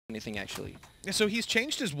anything actually. So he's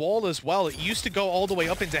changed his wall as well. It used to go all the way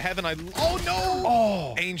up into heaven. Oh no!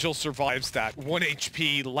 Oh! Angel survives that. 1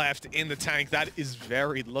 HP left in the tank. That is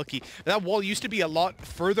very lucky. That wall used to be a lot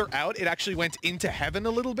further out. It actually went into heaven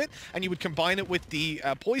a little bit, and you would combine it with the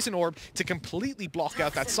poison orb to completely block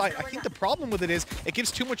out that site. I think the problem with it is it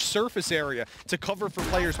gives too much surface area to cover for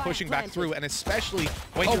players pushing back through, and especially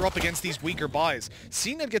when you're up against these weaker buys.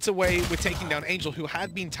 sinatraa gets away with taking down Angel, who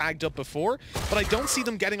had been tagged up before, but I don't see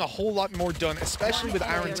them getting a whole lot more done, especially with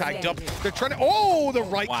Aaron tagged up. They're trying to... Oh, the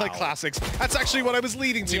right-click classics. That's actually what I was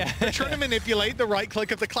leading to. Yeah. They're trying to manipulate the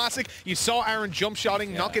right-click of the classic. You saw Aaron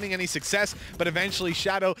jump-shotting, not getting any success, but eventually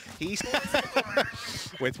Shadow, he's...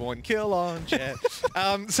 with 1 kill on Jet.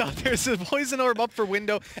 So there's a poison orb up for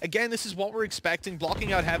window. Again, this is what we're expecting.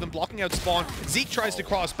 Blocking out heaven, blocking out spawn. Zeke tries to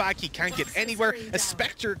cross back. He can't get anywhere. A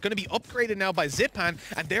Spectre going to be upgraded now by Zipan,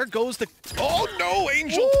 and there goes the... Oh, no,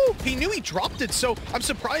 Angel! Ooh. He knew he dropped it, so I'm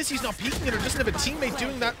surprised he's not peeking it or doesn't have a teammate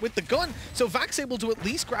doing that with the gun. So Vac's able to at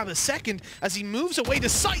least grab a second as he moves away to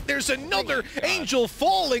sight. There's another Angel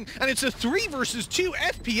falling, and it's a 3 versus 2.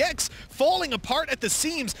 FPX falling apart at the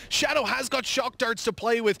seams. Shadow has got shock darts to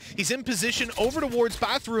play with. He's in position over towards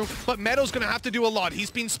bathroom, but Meadow's going to have to do a lot.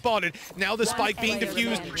 He's been spotted. Now the spike being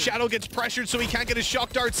diffused. Shadow gets pressured so he can't get his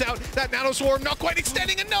shock darts out. That nano swarm not quite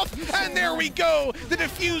extending enough, and there we go. The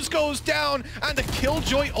diffuse goes down, and the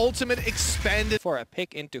Killjoy ultimate expanded. For a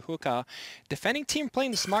pick into hookah. Defending team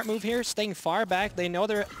playing the smart move here, staying far back. They know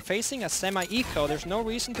they're facing a semi-eco. There's no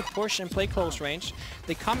reason to push and play close range.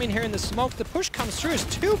 They come in here in the smoke. The push comes through. As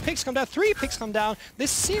 2 picks come down, 3 picks come down.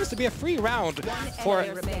 This seems to be a free round for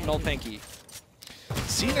nolpenki.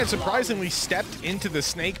 sinatraa surprisingly stepped into the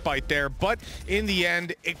snake bite there, but in the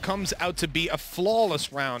end, it comes out to be a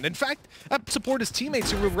flawless round. In fact, that support his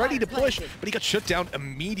teammates who were ready to push, but he got shut down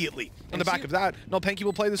immediately. On the back of that, nolpenki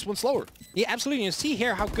will play this one slower. Yeah, absolutely. You see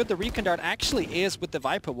here how good the recon dart actually is with the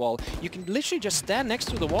Viper wall. You can literally just stand next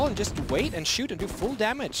to the wall and just wait and shoot and do full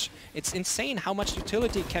damage. It's insane how much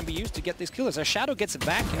utility can be used to get these kills. Our Shadow gets it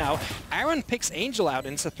back now. Aaron picks Angel out,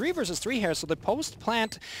 and it's a 3 versus 3 here, so the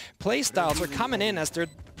post-plant playstyles are coming in as there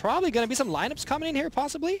probably going to be some lineups coming in here,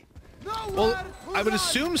 possibly. Well, I would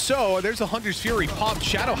assume so. There's a Hunter's Fury popped.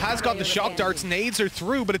 Shadow has got the shock darts. Nades are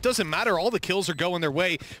through, but it doesn't matter. All the kills are going their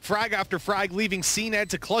way. Frag after frag, leaving sinatraa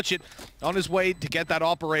to clutch it on his way to get that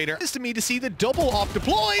operator. It's to me to see the double off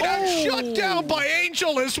deployed and shut down by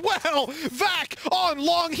Angel as well. Vac on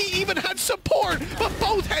long. He even had support, but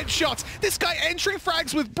both headshots. This guy entry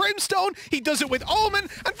frags with Brimstone. He does it with Omen,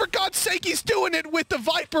 and for God's sake, he's doing it with the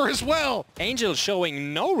Viper as well. Angel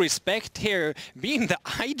showing no respect here, being the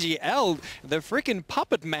IGL. The freaking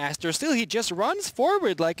puppet master. Still, he just runs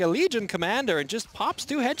forward like a Legion commander and just pops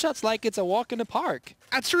 2 headshots like it's a walk in the park.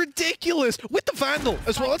 That's ridiculous. With the Vandal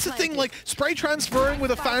as well. That's the thing, like, spray transferring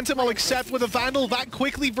with a Phantom, I'll accept. With a Vandal that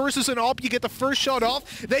quickly versus an AWP, you get the first shot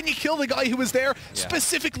off, then you kill the guy who was there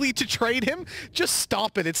specifically to trade him. Just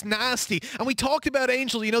stop it. It's nasty. And we talked about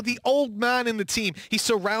Angel, you know, the old man in the team. He's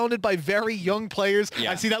surrounded by very young players.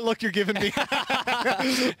 I see that look you're giving me.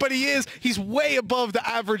 But he's way above the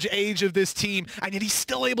average age of this team, and yet he's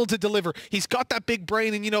still able to deliver. He's got that big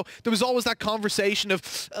brain, and, you know, there was always that conversation of,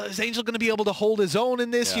 is Angel going to be able to hold his own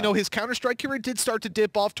in this? You know, his Counter-Strike career did start to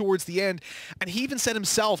dip off towards the end, and he even said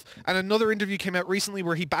himself, and another interview came out recently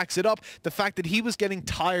where he backs it up, the fact that he was getting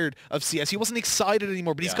tired of CS. He wasn't excited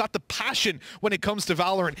anymore, but he's got the passion when it comes to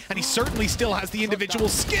Valorant, and he certainly still has the individual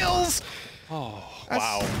skills. Oh,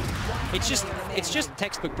 wow. It's just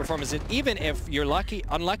textbook performance. Even if you're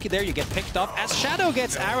unlucky there, you get picked up. As Shadow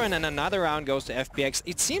gets Aaron and another round goes to FPX,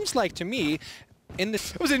 it seems like to me,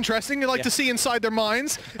 it was interesting. You like to see inside their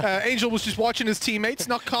minds. Angel was just watching his teammates,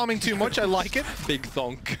 not calming too much. I like it. Big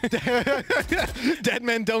thunk. Dead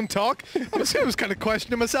men don't talk. I was kind of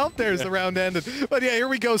questioning myself there as the round ended. But yeah, here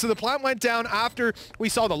we go. So the plant went down after we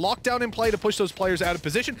saw the lockdown in play to push those players out of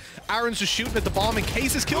position. Aaron's just shooting at the bomb in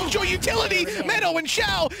case his Killjoy utility. Meadow and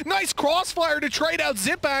Shao. Nice crossfire to trade out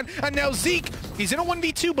Zipan. And now Zeke. He's in a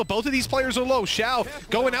 1v2, but both of these players are low. Shao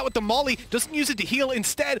going out with the molly. Doesn't use it to heal.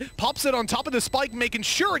 Instead, pops it on top of the spike, making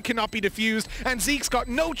sure it cannot be diffused, and Zeke's got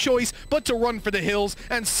no choice but to run for the hills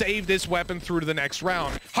and save this weapon through to the next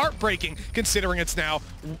round. Heartbreaking, considering it's now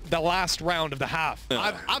the last round of the half.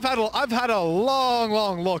 I've had a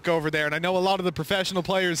long look over there, and I know a lot of the professional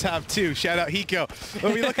players have too. Shout out Hiko.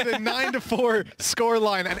 When we look at a 9-4 score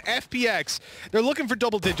line, and FPX, they're looking for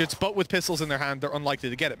double digits, but with pistols in their hand, they're unlikely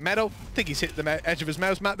to get it. Meadow, I think he's hit the edge of his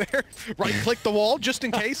mouse mat there. Right-click the wall, just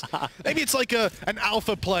in case. Maybe it's like an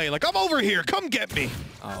alpha play, like, I'm over here, come get me.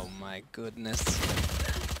 Oh my goodness.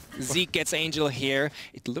 Zeke gets Angel here.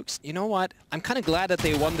 It looks, you know what? I'm kind of glad that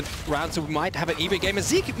they won the round, so we might have an even game. And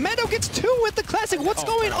Zeke, Meadow gets 2 with the classic. What's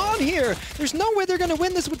going on here? There's no way they're going to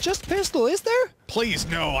win this with just pistol, is there? Please,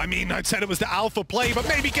 no. I mean, I said it was the alpha play, but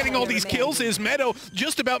maybe getting all these kills is Meadow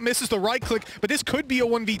just about misses the right click, but this could be a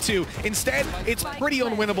 1v2. Instead, it's pretty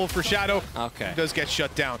unwinnable for Shadow. Okay. He does get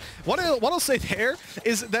shut down. What I'll say there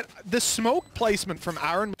is that the smoke placement from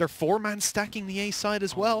Aaron, they're 4-man stacking the A side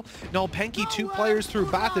as well. nolpenki, 2 players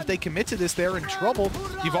through Bath. If they commit to this, they're in trouble.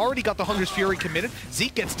 You've already got the Hunger's Fury committed.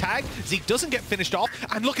 Zeke gets tagged. Zeke doesn't get finished off.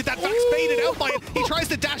 And look at that, Vax baited out by it. He tries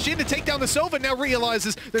to dash in to take down the Sova, now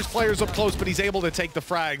realizes there's players up close, but he's able to take the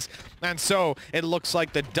frags. And so it looks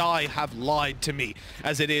like the die have lied to me,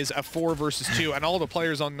 as it is a 4 versus 2, and all the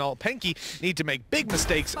players on nolpenki need to make big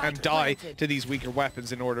mistakes and die to these weaker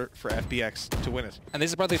weapons in order for FBX to win it. And this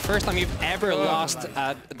is probably the first time you've ever lost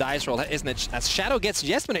a dice roll, isn't it? As Shadow gets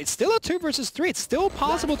Jessamine, it's still a 2 versus 3. It's still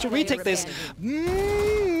possible to retake this.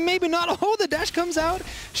 Maybe not. Oh, the dash comes out.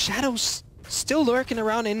 Shadow's still lurking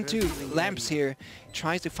around into lamps here.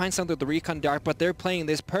 Tries to find something with the recon dart, but they're playing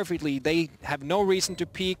this perfectly. They have no reason to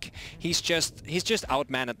peek. He's just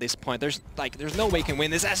outman at this point. There's no way he can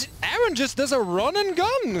win this. As Aaron just does a run and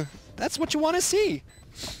gun. That's what you want to see.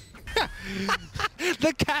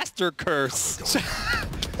 The caster curse.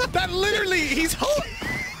 That literally, he's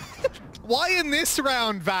why in this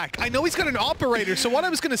round, Vac? I know he's got an operator, so what I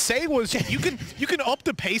was going to say was you can up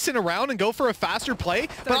the pace in a round and go for a faster play,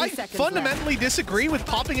 but I fundamentally disagree with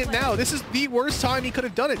popping it now. This is the worst time he could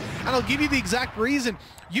have done it, and I'll give you the exact reason.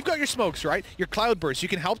 You've got your smokes, right? Your cloud burst. You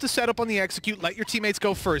can help to set up on the execute, let your teammates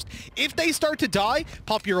go first. If they start to die,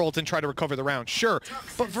 pop your ult and try to recover the round, sure.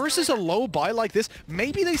 But versus a low buy like this,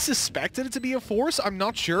 maybe they suspected it to be a force, I'm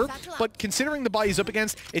not sure. But considering the buy he's up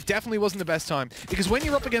against, it definitely wasn't the best time. Because when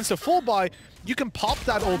you're up against a full buy, you can pop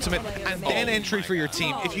that ultimate and then entry for your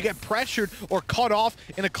team. If you get pressured or cut off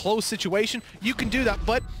in a close situation, you can do that.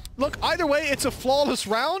 But look, either way, it's a flawless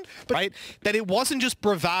round, but right, that it wasn't just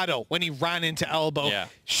bravado when he ran into elbow. Yeah.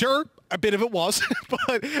 Sure, a bit of it was,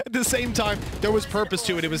 but at the same time, there was purpose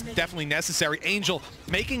to it. It was definitely necessary. Angel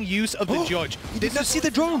making use of the judge. He did not see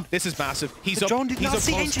the drone. This is massive. He's the up. Drone did he's not up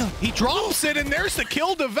see close. Angel. He drops it, and there's the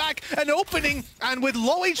kill to Vac. An opening, and with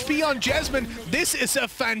low HP on Jessamine, this is a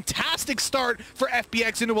fantastic start for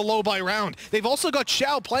FBX into a low buy round. They've also got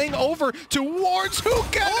Shao playing over towards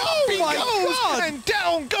Hook, and up he goes, and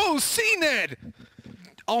down goes CNED.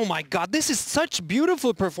 Oh my god, this is such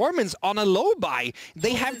beautiful performance on a low buy.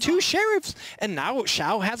 They have 2 sheriffs, and now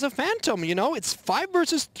Shao has a phantom, you know? It's 5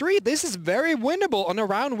 versus 3. This is very winnable on a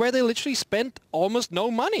round where they literally spent almost no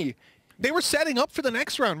money. They were setting up for the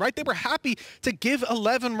next round, right? They were happy to give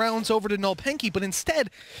 11 rounds over to nolpenki, but instead,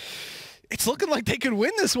 it's looking like they could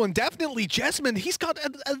win this one. Definitely Jessamine, he's got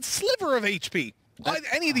a sliver of HP.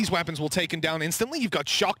 Any of these weapons will take him down instantly. You've got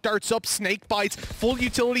shock darts up, snake bites, full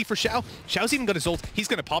utility for Shao. Shao's even got his ult. He's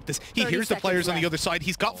going to pop this. He hears the players on the other side.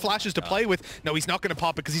 He's got flashes to play with. No, he's not going to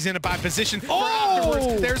pop it because he's in a bad position for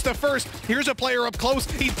afterwards. There's the first. Here's a player up close.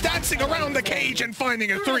 He's dancing around the cage and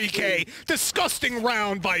finding a 3K. Disgusting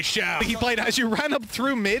round by Shao. He played as you ran up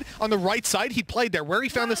through mid on the right side. He played there where he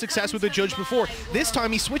found the success with the judge before. This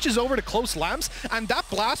time he switches over to close lamps, and that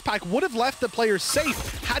blast pack would have left the player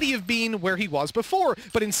safe had he have been where he was before.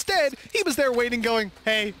 But instead, he was there waiting, going,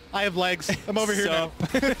 hey, I have legs. I'm over here now.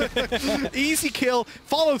 Easy kill,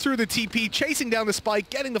 follow through the TP, chasing down the spike,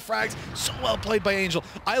 getting the frags. So well played by Angel.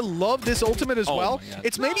 I love this ultimate as well.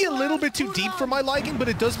 It's maybe a little bit too deep for my liking, but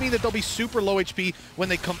it does mean that they'll be super low HP when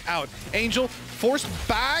they come out. Angel forced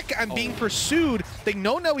back and being pursued. They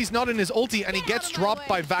know now he's not in his ulti, and he gets dropped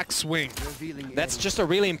by Vac's swing. That's just a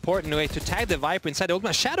really important way to tag the Viper inside the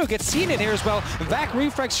ultimate. Shadow gets seen in here as well. Vac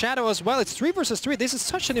refrags Shadow as well. It's 3 versus 3. This is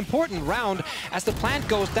such an important round as the plant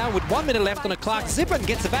goes down with 1 minute left on the clock. Zipan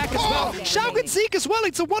gets it back as well. Shao gets Zeke as well.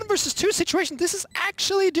 It's a 1 versus 2 situation. This is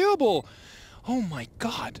actually doable. Oh my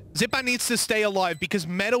god. Zipan needs to stay alive because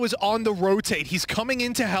Meadow is on the rotate. He's coming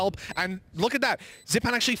in to help, and look at that.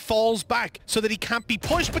 Zipan actually falls back so that he can't be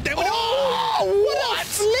pushed, but then... what a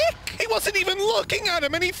flick! He wasn't even looking at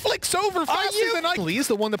him, and he flicks over faster than I... He's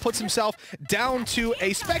the one that puts himself down to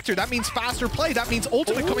a Spectre. That means faster play. That means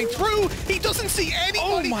ultimate coming through. He doesn't see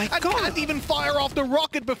anybody and can't even fire off the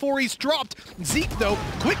rocket before he's dropped. Zeke, though,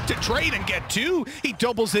 quick to trade and get 2. He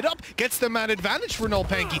doubles it up, gets the man advantage for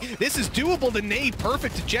nolpenki. This is doable. The nade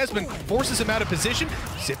perfect to Jessamine, forces him out of position.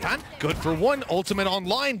 Zipan, good for 1. Ultimate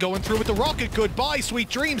online, going through with the rocket. Goodbye, sweet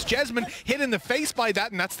dreams. Jessamine hit in the face by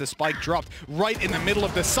that, and that's the spike dropped right in the middle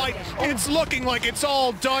of the site. It's looking like it's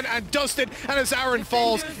all done and dusted, and as Aaron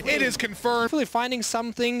falls, it is confirmed. Hopefully finding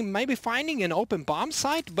something, maybe finding an open bomb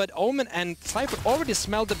site, but Omen and Cypher already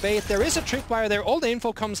smelled the bait. There is a tripwire there, all the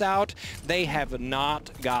info comes out. They have not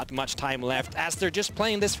got much time left as they're just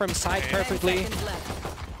playing this from side perfectly.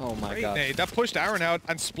 Oh my god. Nade. That pushed Aaron out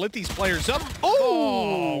and split these players up.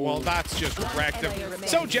 Oh, well, that's just wrecked him.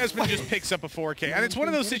 So Jesmond just picks up a 4K. And it's one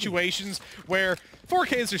of those situations where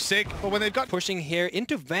 4Ks are sick, but when they've got pushing here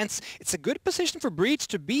into vents, it's a good position for Breach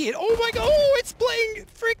to be in. Oh my god, oh, it's playing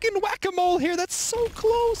freaking whack-a-mole here. That's so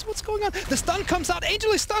close. What's going on? The stun comes out.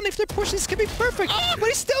 Angel is stunned. If they're pushing, this can be perfect. But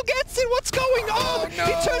he still gets it. What's going on? No.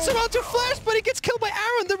 He turns around to flash, but he gets killed by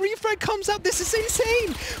Aaron. The refrag comes out. This is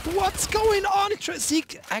insane. What's going on?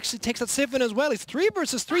 Zeke actually takes that Siphon as well. It's 3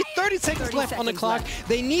 versus 3. 30 seconds left on the clock.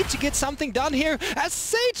 They need to get something done here as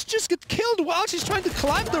Sage just gets killed while she's trying to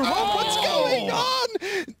climb the rope. What's going on?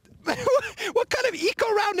 What kind of eco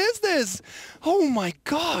round is this? Oh my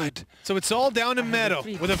god. So it's all down to Meadow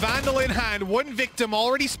with a Vandal in hand. One victim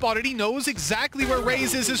already spotted. He knows exactly where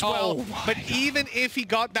Raze is as well. But even if he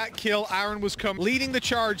got that kill, Aaron was leading the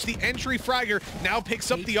charge. The entry fragger now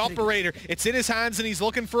picks up the operator. It's in his hands and he's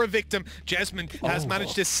looking for a victim. Jesmond has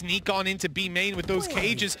managed to sneak on into B main with those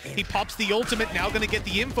cages. He pops the ultimate, now going to get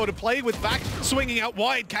the info to play with Vac swinging out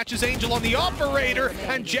wide. Catches Angel on the operator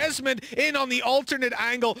and Jesmond in on the alternate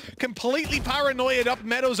angle. Completely paranoid up.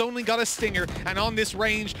 Meadow's only got a stinger, and on this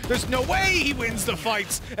range, there's no way he wins the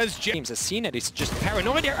fights as James has seen it. He's just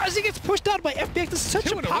paranoid here as he gets pushed out by FBX. It's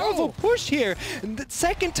such a powerful push here. And the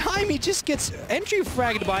second time he just gets entry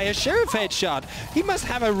fragged by a Sheriff headshot. He must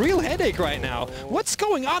have a real headache right now. What's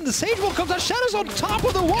going on? The Sage wall comes out. Shadow's on top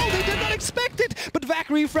of the wall. They did not expect it, but Vac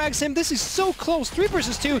refrags him. This is so close. 3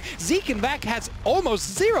 versus 2. Zeke and Vac has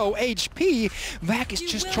almost 0 HP. Vac is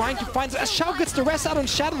just trying to find... As Shao gets the rest out on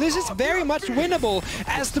Shadow, this is very much winnable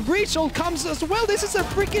as the breach ult comes as well. This is a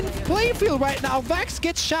freaking playfield right now. Vax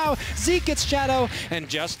gets Shao, Zeke gets Shadow, and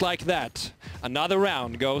just like that, another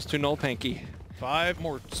round goes to nolpenki. 5,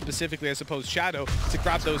 more specifically, I suppose, Shadow to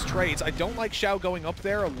grab those trades. I don't like Shao going up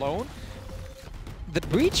there alone. The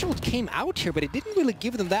breach ult came out here, but it didn't really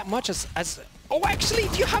give them that much as oh, actually,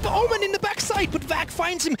 you have Omen in the backside, but Vac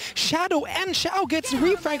finds him. Shadow and Shao gets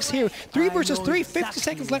refrags here. 3 versus 3, 50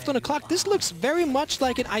 seconds left on the clock. This looks very much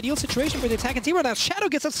like an ideal situation for the attacking team right now. Shadow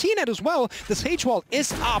gets a CNET as well. The Sage wall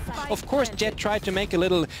is up. Of course, Jet tried to make a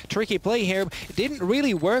little tricky play here. It didn't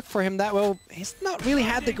really work for him that well. He's not really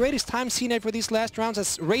had the greatest time CNET for these last rounds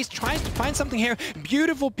as Raze tries to find something here.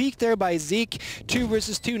 Beautiful peek there by Zeke. 2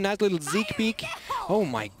 versus 2, nice little Zeke peek. Oh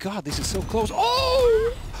my god, this is so close.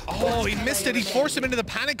 Oh! Oh, he missed it. He forced him into the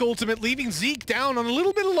panic ultimate, leaving Zeke down on a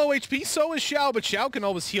little bit of low HP. So is Shao, but Shao can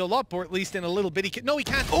always heal up, or at least in a little bit. No, he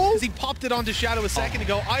can't, because he popped it onto Shadow a second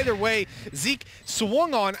ago. Either way, Zeke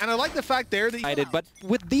swung on, and I like the fact there that... But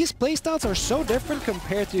with these playstyles are so different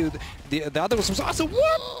compared to the other ones. Also,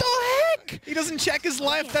 what the heck? He doesn't check his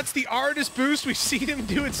left. That's the artist boost. We've seen him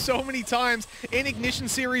do it so many times in Ignition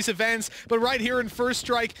Series events, but right here in First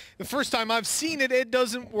Strike, the first time I've seen it, it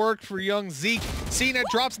doesn't work for young Zeke. CNET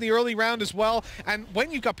drops in the early round as well, and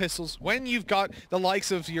when you've got pistols, when you've got the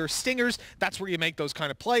likes of your stingers, that's where you make those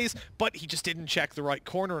kind of plays, but he just didn't check the right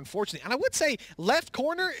corner, unfortunately. And I would say left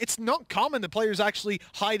corner, it's not common that players actually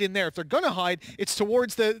hide in there. If they're gonna hide, it's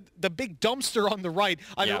towards the big dumpster on the right,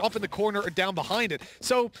 either up in the corner or down behind it.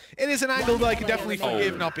 So it is an angle that I can definitely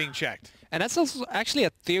forgive not being checked. And that's also actually a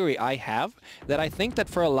theory I have, that I think that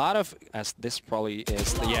for a lot of, as this probably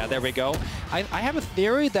is, yeah, there we go. I have a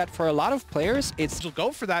theory that for a lot of players, it's... Will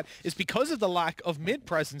go for that is because of the lack of mid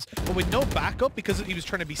presence, but with no backup because he was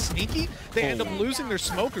trying to be sneaky, they end up losing their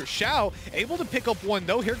smoker. Shao able to pick up one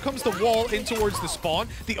though. Here comes the wall in towards the spawn.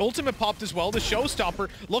 The ultimate popped as well. The showstopper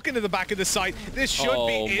looking to the back of the site. This should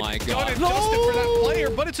be it. Done and dusted for that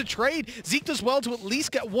player, but it's a trade. Zeke does well to at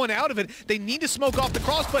least get one out of it. They need to smoke off the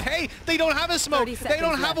cross, but hey, they don't have a smoke. They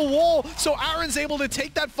don't have a wall. So Aaron's able to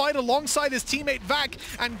take that fight alongside his teammate Vac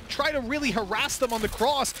and try to really harass them on the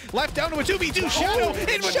cross. Left down to a 2v2. Shadow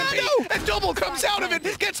in with the beat. A double comes out of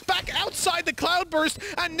it. Gets back outside the cloudburst,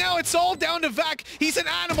 and now it's all down to Vac. He's an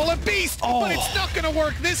animal, a beast, but it's not going to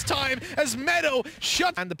work this time as Meadow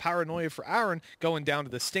shut. And the paranoia for Aaron going down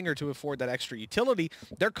to the stinger to afford that extra utility.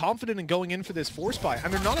 They're confident in going in for this force buy,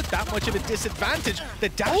 and they're not at that much of a disadvantage. The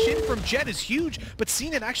dash in from Jet is huge, but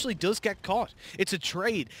CNET actually does get caught. It's a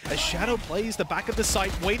trade as Shadow plays the back of the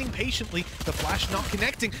site, waiting patiently. The flash not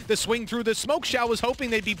connecting. The swing through the smoke. Shao was hoping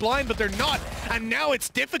they'd be blind, but they're not. And now it's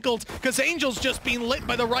difficult because Angel's just being lit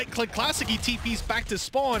by the right-click classic. He TP's back to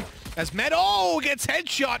spawn. As Meadow gets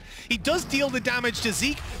headshot, he does deal the damage to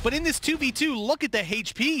Zeke, but in this 2v2, look at the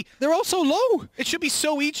HP. They're all so low. It should be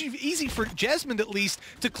so easy for Jesmond, at least,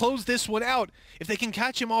 to close this one out. If they can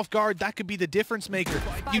catch him off guard, that could be the difference maker.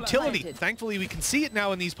 Utility, thankfully we can see it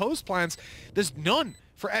now in these post plans. There's none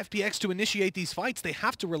for FPX to initiate these fights. They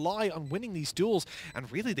have to rely on winning these duels, and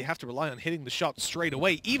really they have to rely on hitting the shot straight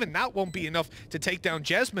away. Even that won't be enough to take down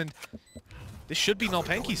Jesmond. This should be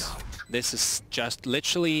nolpenki's. This is just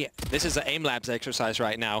literally, this is an aim labs exercise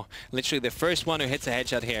right now. Literally the first one who hits a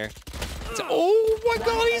headshot here. Oh my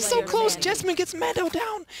god, he's so close. Jesmond gets Meadow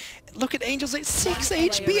down. Look at Angel's at 6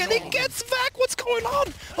 HP and it gets back. What's going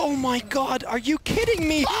on? Oh my god, are you kidding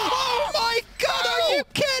me? Oh my god, are you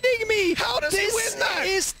kidding me? How does he win that?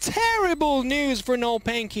 This is terrible news for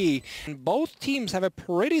nolpenki. And both teams have a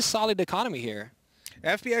pretty solid economy here.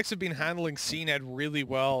 FPX have been handling CNED really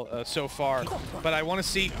well so far, but I want to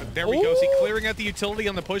see, there we go, see clearing out the utility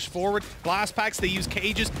on the push forward. Glass packs, they use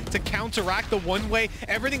cages to counteract the one-way.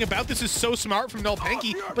 Everything about this is so smart from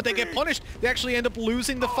nolpenki, but they get punished. They actually end up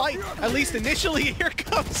losing the fight, at least initially. Here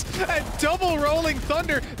comes a double rolling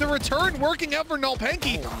thunder. The return working out for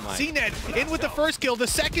nolpenki. CNED in with the first kill, the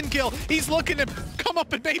second kill. He's looking to come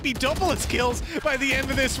up and maybe double his kills by the end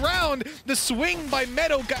of this round. The swing by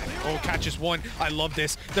Meadow, catches one. I love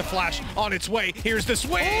this. The flash on its way. Here's the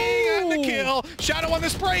swing and the kill. Shadow on the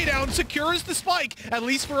spray down, secures the spike, at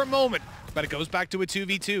least for a moment. But it goes back to a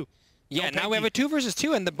 2v2. Yeah, now we have a 2 versus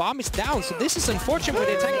 2 and the bomb is down, so this is unfortunate for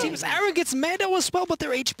the attacking teams. Aaron gets Meadow as well, but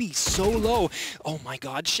their HP so low. Oh my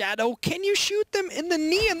god, Shadow, can you shoot them in the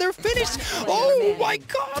knee and they're finished? Oh my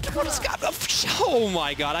god, what is got? Oh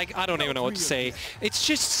my god, I don't even know what to say. It's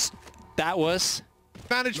just, that was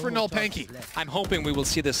advantage for nolpenki. I'm hoping we will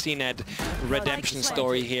see the CNED redemption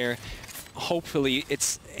story here. Hopefully,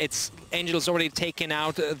 it's Angel's already taken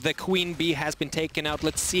out, the Queen Bee has been taken out.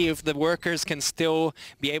 Let's see if the workers can still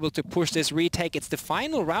be able to push this retake. It's the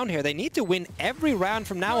final round here. They need to win every round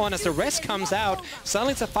from now on as the rest comes out.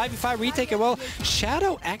 Suddenly it's a 5v5 retake, and well,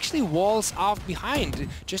 Shadow actually walls off behind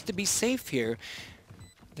just to be safe here.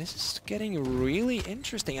 This is getting really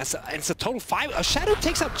interesting. It's a total 5. Shadow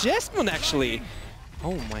takes out Jesmond actually.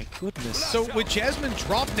 Oh my goodness. So with Jesmond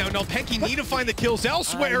dropped now, nolpenki need to find the kills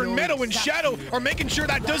elsewhere, and Meadow and Shadow are making sure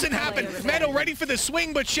that doesn't happen. Meadow ready for the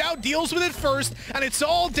swing, but Shao deals with it first, and it's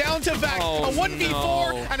all down to Vac. A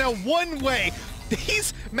 1v4 and a one-way.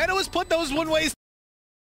 Meadow has put those one-ways